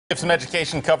We have some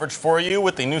education coverage for you.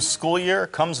 With the new school year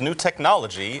comes new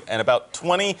technology, and about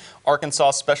 20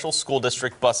 Arkansas Special School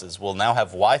District buses will now have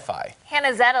Wi-Fi.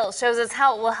 Hannah Zettel shows us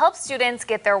how it will help students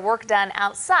get their work done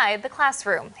outside the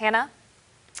classroom. Hannah?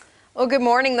 Well, good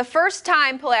morning. The first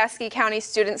time Pulaski County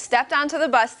students stepped onto the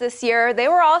bus this year, they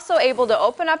were also able to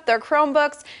open up their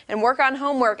Chromebooks and work on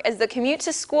homework, as the commute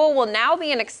to school will now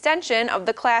be an extension of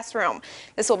the classroom.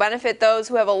 This will benefit those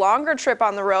who have a longer trip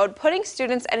on the road, putting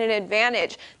students at an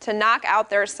advantage to knock out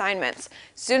their assignments.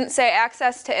 Students say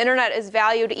access to internet is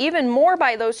valued even more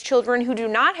by those children who do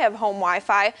not have home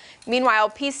Wi-Fi.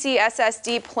 Meanwhile,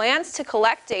 PCSSD plans to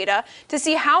collect data to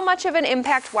see how much of an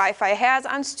impact Wi-Fi has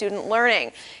on student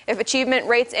learning. If achievement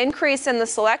rates increase in the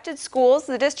selected schools,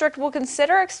 the district will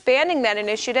consider expanding that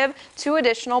initiative to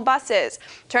additional buses.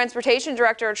 Transportation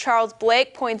Director Charles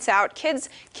Blake points out kids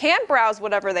can browse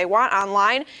whatever they want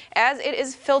online, as it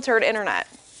is filtered internet.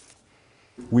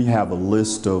 We have a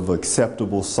list of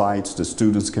acceptable sites the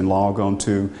students can log on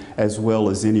to, as well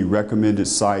as any recommended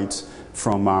sites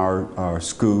from our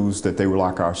schools that they would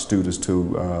like our students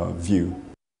to view.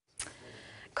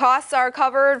 Costs are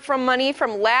covered from money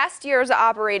from last year's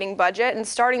operating budget, and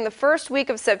starting the first week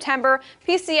of September,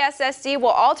 PCSSD will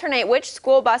alternate which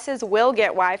school buses will get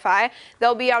Wi-Fi.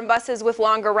 They'll be on buses with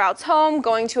longer routes home,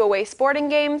 going to away sporting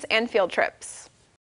games, and field trips.